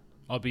 That's true.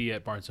 I'll be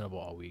at Barnes & Noble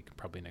all week,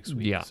 probably next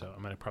week. Yeah. So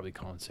I'm going to probably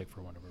call in sick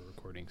for one of our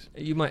recordings.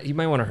 You might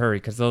want to hurry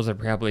because those are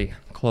probably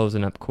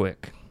closing up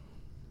quick.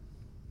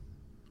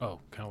 Oh,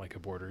 kind of like a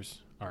Borders,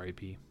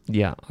 R.I.P.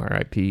 Yeah,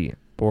 R.I.P.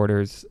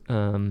 Borders.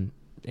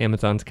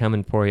 Amazon's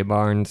coming for you,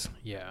 Barnes.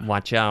 Yeah.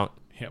 Watch out.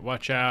 Yeah,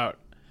 watch out.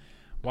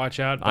 Watch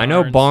out, I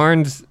know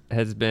Barnes. Barnes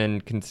has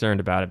been concerned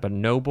about it, but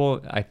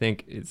Noble, I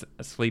think, is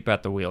asleep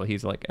at the wheel.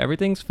 He's like,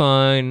 everything's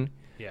fine.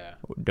 Yeah.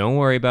 Don't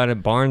worry about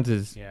it. Barnes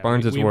is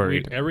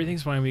worried.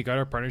 Everything's fine. We got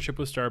our partnership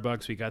with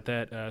Starbucks. We got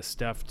that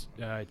stuffed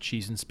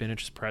cheese and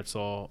spinach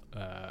pretzel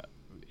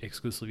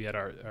exclusively at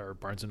our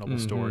Barnes & Noble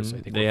stores. I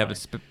think they have a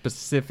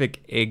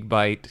specific egg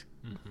bite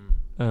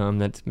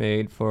that's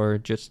made for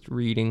just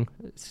reading.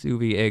 Sous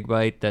vide egg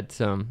bite.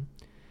 That's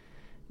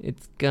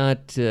it's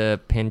got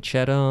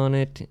pancetta on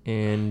it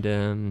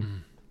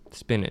and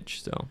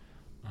spinach. So.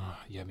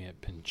 You had me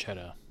at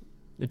pancetta.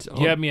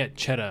 You had me at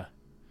cheddar.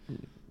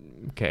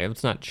 Okay,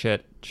 it's not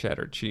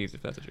cheddar cheese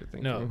if that's what you're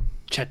thinking. No,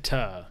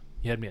 cheddar.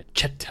 You had me at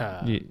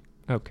cheddar.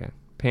 Okay,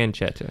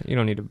 pancetta. You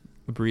don't need to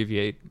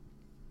abbreviate.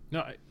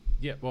 No,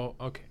 well,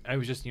 okay. I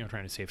was just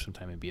trying to save some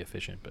time and be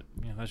efficient, but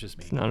that's just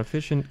me. It's not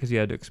efficient because you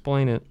had to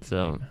explain it.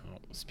 So,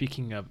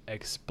 speaking of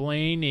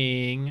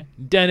explaining,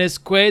 Dennis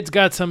Quaid's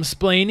got some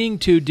splaining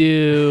to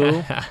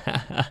do.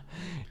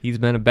 He's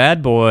been a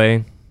bad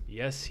boy.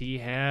 Yes, he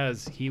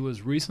has. He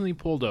was recently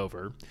pulled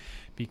over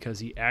because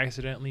he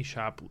accidentally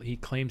he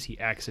claims he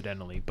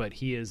accidentally, but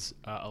he is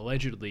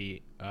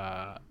allegedly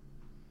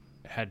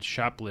had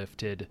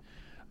shoplifted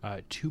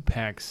 2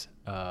 packs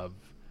of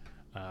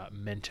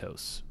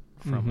Mentos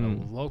from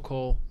a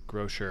local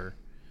grocer.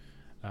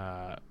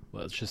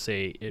 Let's just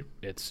say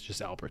it's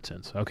just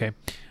Albertsons. Okay.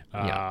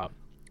 And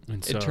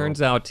so, it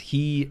turns out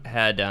he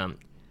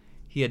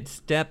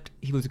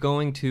was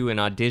going to an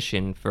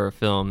audition for a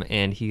film,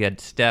 and he had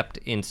stepped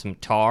in some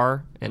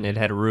tar, and it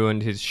had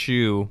ruined his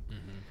shoe.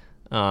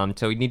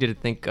 So he needed to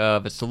think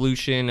of a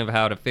solution of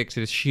how to fix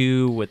his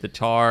shoe with the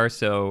tar.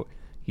 So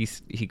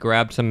he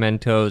grabbed some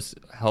Mentos,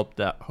 hoped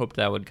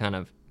that would kind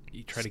of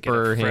try to get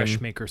a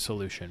fresh maker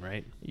solution,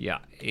 right? Yeah,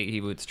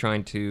 he was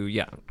trying to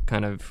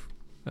kind of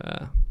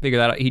figure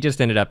that out. He just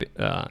ended up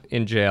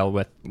in jail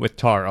with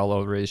tar all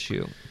over his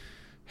shoe.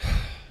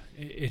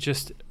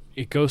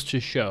 It goes to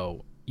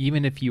show,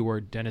 even if you are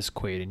Dennis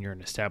Quaid and you're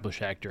an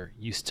established actor,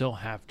 you still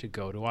have to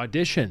go to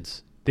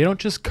auditions. They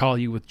don't just call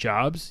you with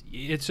jobs.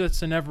 It's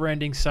just a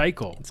never-ending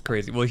cycle. It's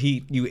crazy. Well,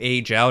 you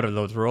age out of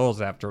those roles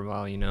after a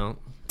while,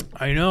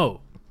 I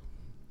know.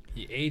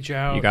 You age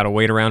out. You got to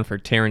wait around for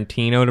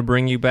Tarantino to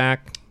bring you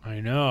back.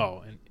 I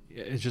know. And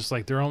it's just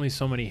like there are only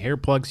so many hair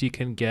plugs you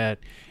can get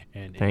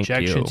and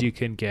injections you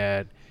can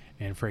get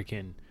and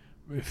freaking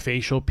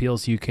facial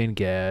peels you can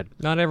get.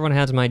 Not everyone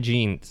has my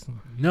genes.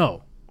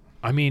 No.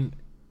 I mean,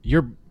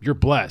 you're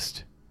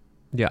blessed.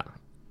 Yeah.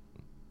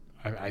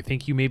 I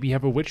think you maybe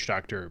have a witch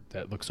doctor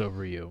that looks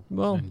over you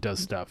and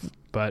does stuff.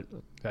 But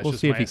that's we'll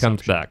just see if he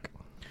comes back.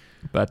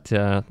 But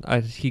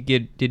he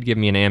did give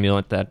me an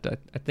amulet that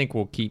I think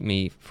will keep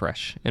me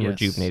fresh and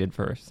rejuvenated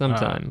for some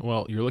time.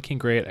 Well, you're looking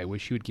great. I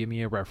wish you would give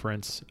me a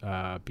reference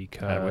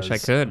because I wish I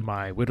could.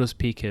 My widow's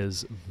peak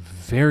is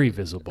very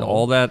visible.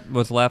 All that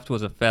was left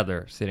was a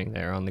feather sitting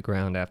there on the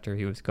ground after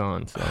he was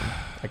gone. So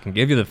I can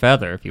give you the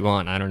feather if you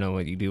want. I don't know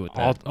what you do with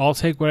that. I'll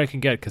take what I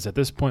can get because at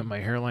this point my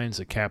hairline's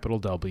a capital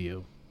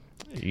W.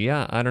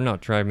 Yeah, I don't know.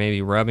 Try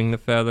maybe rubbing the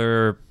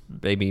feather,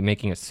 maybe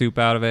making a soup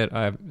out of it.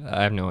 I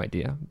have no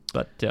idea.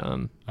 But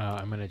I'm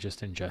gonna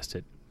just ingest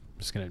it. I'm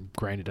just gonna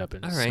grind it up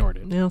and snort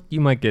it. Well,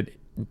 you might get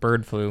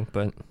bird flu,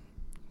 but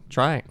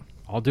try it.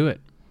 I'll do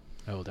it.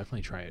 I will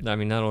definitely try it. I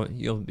mean,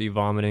 you'll be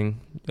vomiting,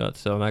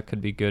 so that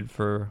could be good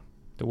for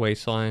the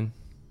waistline.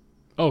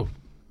 Oh,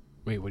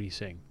 wait, what are you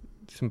saying?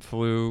 Some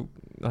flu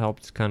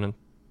helps kind of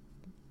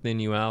thin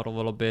you out a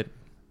little bit.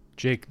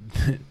 Jake,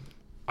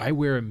 I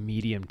wear a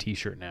medium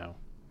T-shirt now.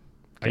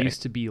 Okay. I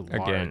used to be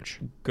large.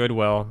 Again,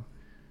 Goodwill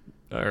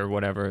or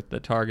whatever, the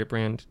Target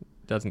brand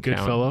doesn't count.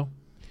 Goodfellow?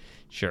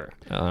 Sure.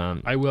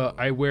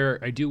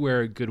 I do wear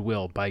a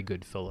Goodwill by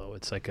Goodfellow.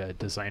 It's like a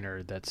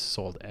designer that's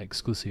sold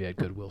exclusively at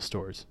Goodwill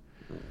stores.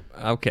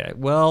 Okay.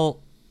 Well,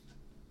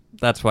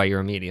 that's why you're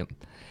a medium.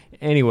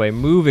 Anyway,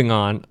 moving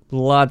on.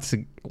 Lots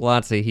of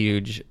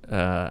huge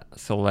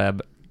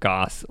celeb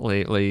goss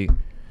lately.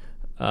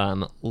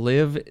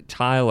 Liv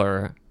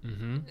Tyler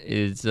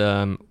is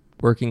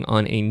working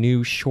on a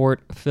new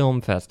short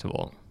film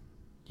festival.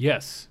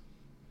 Yes.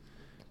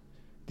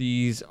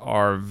 These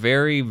are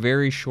very,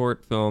 very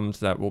short films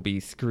that will be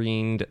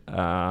screened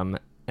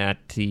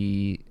at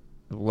the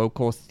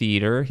local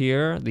theater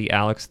here, the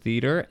Alex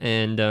Theater,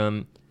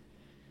 and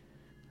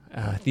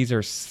these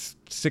are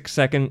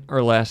 6-second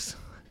or less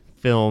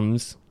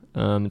films.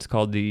 It's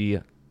called the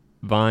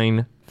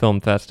Vine Film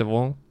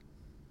Festival.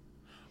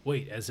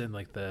 Wait, as in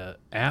like the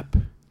app?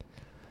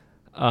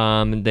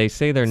 They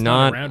say they're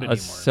not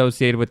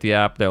associated with the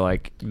app. They're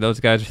like,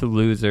 those guys are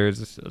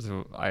losers.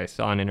 I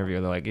saw an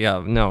interview. They're like,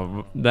 yeah,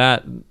 no,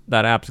 that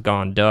app's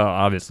gone. Duh,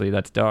 obviously,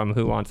 that's dumb.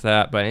 Who wants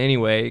that? But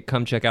anyway,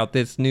 come check out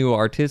this new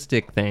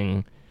artistic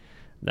thing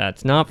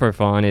that's not for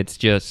fun. It's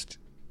just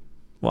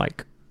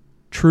like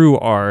true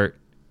art.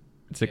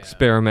 It's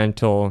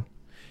experimental.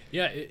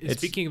 Yeah,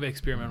 speaking of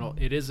experimental,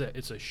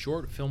 it's a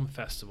short film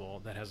festival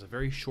that has a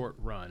very short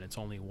run. It's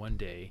only one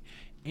day,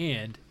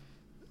 and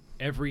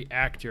every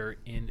actor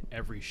in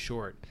every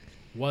short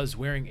was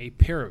wearing a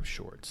pair of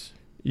shorts.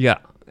 Yeah,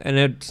 and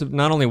it's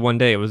not only one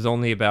day. It was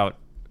only about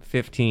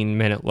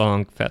 15-minute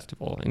long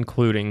festival,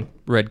 including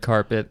red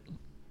carpet.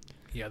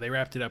 Yeah, they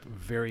wrapped it up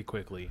very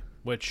quickly,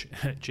 which,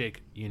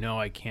 Jake,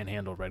 I can't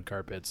handle red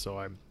carpets, so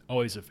I'm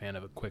always a fan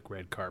of a quick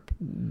red carp.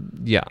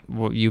 Yeah,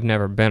 well, you've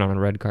never been on a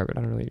red carpet.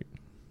 I don't really...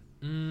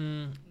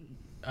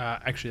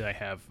 Actually, I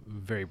have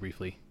very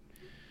briefly.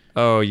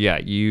 Oh, yeah,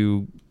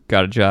 you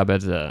got a job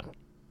as a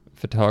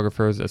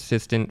photographer's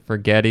assistant for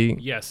Getty.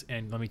 Yes,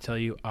 and let me tell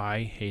you,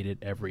 I hated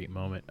every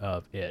moment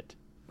of it.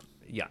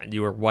 Yeah,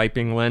 you were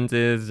wiping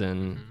lenses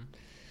and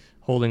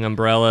holding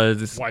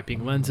umbrellas.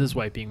 Wiping lenses,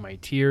 wiping my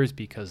tears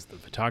because the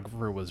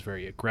photographer was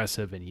very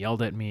aggressive and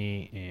yelled at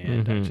me,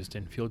 and I just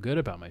didn't feel good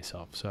about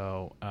myself.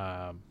 So,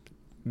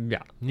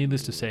 yeah.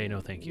 Needless to say,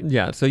 no thank you.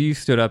 Yeah, so you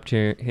stood up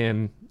to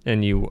him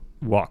and you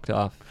walked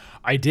off.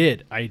 I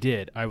did.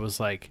 I was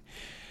like,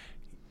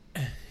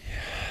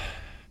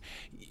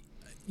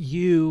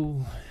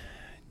 you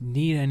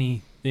need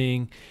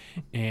anything?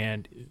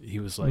 And he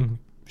was like,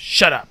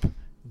 shut up.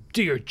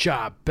 Do your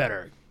job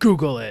better.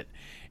 Google it.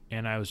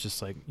 And I was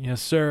just like,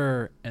 yes,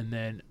 sir. And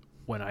then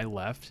when I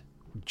left,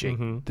 Jake,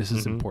 this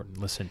is important.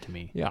 Listen to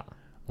me. Yeah.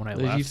 When I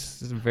left.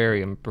 He's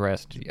very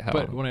impressed.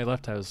 But when I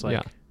left, I was like,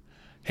 Yeah.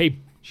 hey,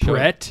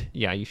 Brett.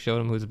 Yeah, you showed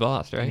him who's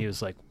boss, right? And he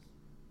was like,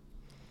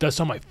 that's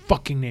not my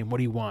fucking name. What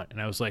do you want?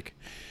 And I was like,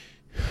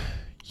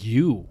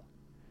 you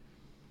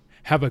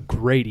have a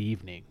great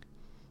evening.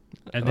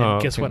 And then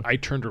guess what? I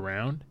turned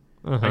around.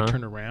 I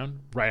turned around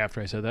right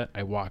after I said that.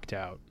 I walked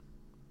out.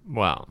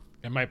 Wow.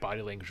 And my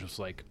body language was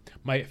like,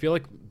 I feel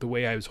like the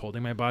way I was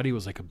holding my body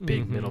was like a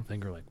big middle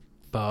finger, like,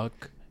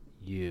 fuck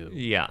you.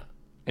 Yeah.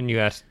 And you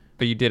asked,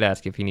 but you did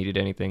ask if he needed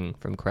anything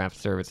from craft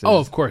services. Oh,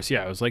 of course.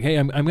 Yeah. I was like, hey,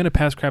 I'm going to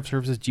pass craft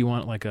services. Do you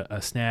want like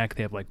a snack?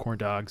 They have like corn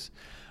dogs.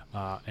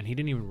 And he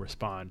didn't even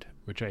respond,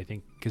 which I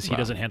think, because he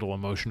doesn't handle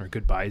emotion or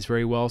goodbyes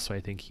very well. So I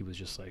think he was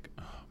just like,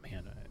 oh,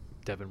 man,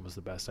 Devin was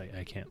the best.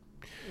 I can't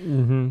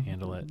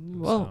handle it.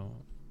 Well,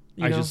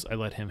 so I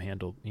let him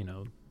handle,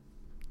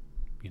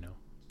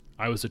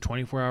 I was a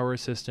 24-hour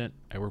assistant.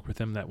 I worked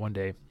with him that one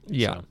day.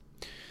 Yeah. So.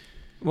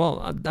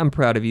 Well, I'm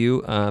proud of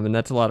you, and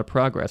that's a lot of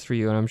progress for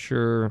you. And I'm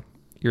sure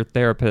your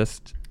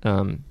therapist,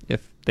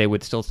 if they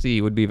would still see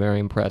you, would be very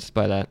impressed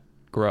by that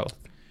growth.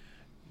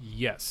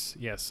 Yes.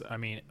 I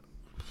mean,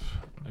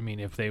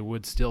 if they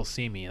would still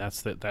see me,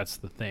 that's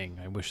the thing.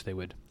 I wish they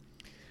would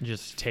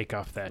just take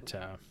off that.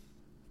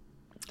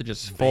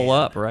 Just full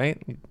up,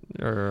 right?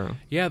 Or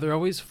yeah, they're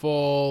always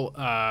full.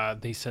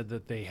 They said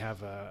that they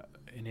have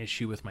an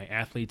issue with my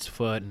athlete's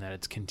foot and that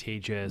it's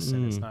contagious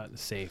and it's not a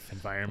safe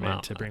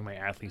environment to bring my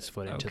athlete's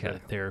foot into the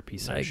therapy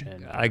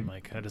session. I'm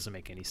like, that doesn't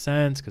make any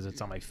sense because it's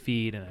on my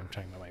feet and I'm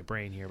talking about my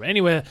brain here. But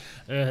anyway,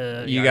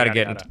 you got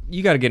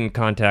to get in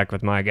contact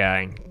with my guy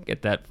and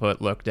get that foot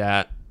looked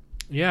at.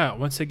 Yeah,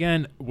 once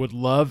again, would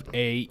love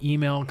a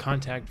email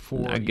contact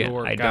for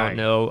your guy. I don't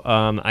know.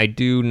 I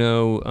do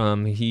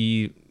know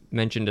he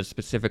mentioned a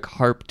specific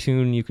harp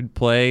tune you could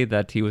play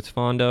that he was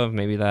fond of.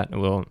 Maybe that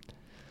will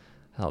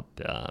help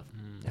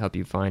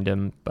you find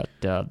him. But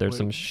there's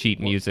some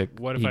sheet music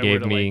he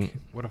gave me.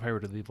 What if I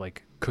were to leave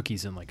like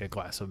cookies and like a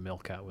glass of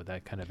milk out? Would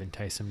that kind of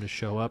entice him to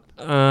show up?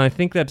 I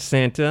think that's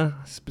Santa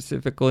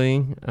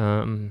specifically.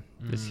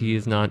 Because he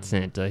is not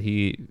Santa.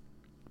 He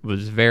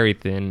was very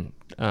thin,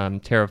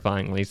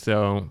 terrifyingly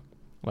so.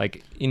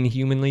 Like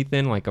inhumanly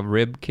thin, like a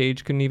rib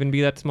cage couldn't even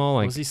be that small.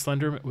 Like, was he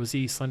slender? Was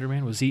he Slender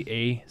Man? Was he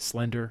a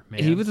slender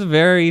man? He was a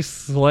very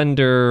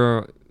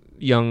slender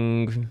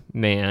young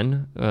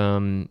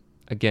man.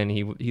 Again,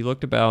 he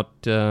looked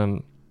about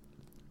 30s,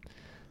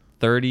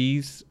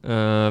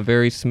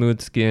 very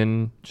smooth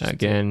skin.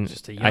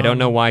 I don't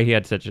know why he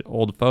had such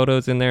old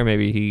photos in there.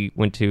 Maybe he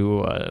went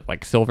to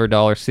like Silver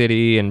Dollar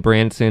City and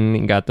Branson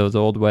and got those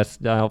old West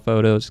style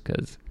photos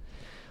because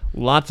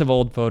lots of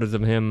old photos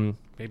of him.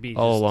 Maybe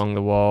all along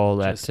the wall.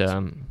 Just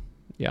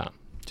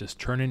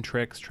turning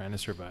tricks, trying to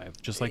survive,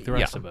 just like the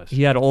rest of us.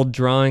 He had old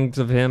drawings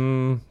of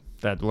him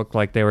that looked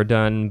like they were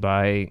done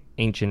by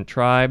ancient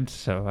tribes.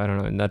 So I don't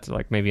know. And that's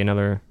like maybe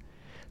another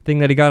thing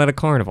that he got at a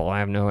carnival. I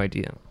have no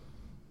idea.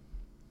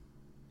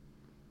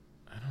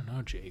 I don't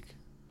know, Jake.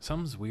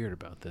 Something's weird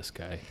about this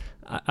guy.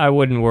 I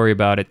wouldn't worry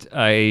about it.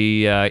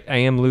 I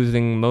am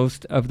losing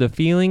most of the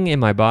feeling in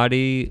my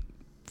body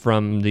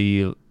from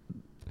the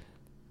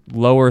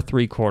lower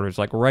 3/4,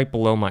 like right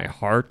below my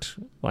heart.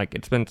 Like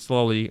it's been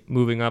slowly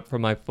moving up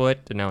from my foot,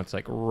 and now it's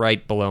like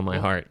right below my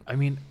heart. I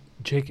mean,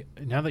 Jake,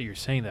 now that you're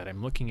saying that,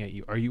 I'm looking at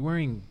you. Are you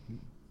wearing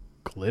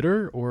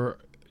glitter, or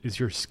is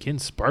your skin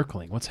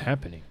sparkling? What's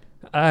happening?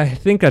 I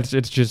think it's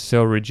just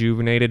so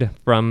rejuvenated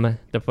from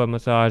the foot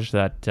massage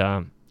that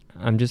I'm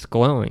just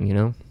glowing, you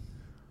know?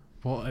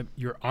 Well,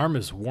 your arm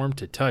is warm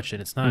to touch,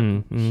 and it's not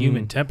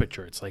human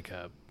temperature. It's like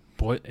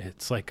when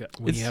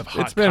you have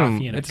hot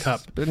coffee in a cup.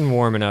 It's been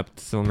warming up.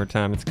 It's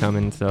summertime. It's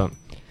coming. So,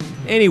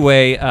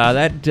 anyway,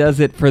 that does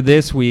it for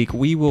this week.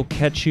 We will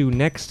catch you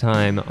next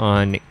time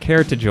on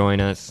Care to Join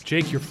Us.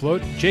 Jake, you're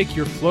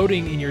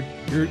floating in your.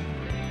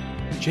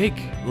 Jake,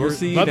 we'll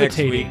see you next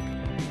week.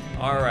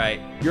 All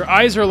right. Your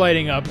eyes are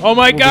lighting up. Oh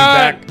my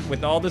God! We'll be back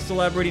with all the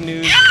celebrity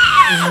news.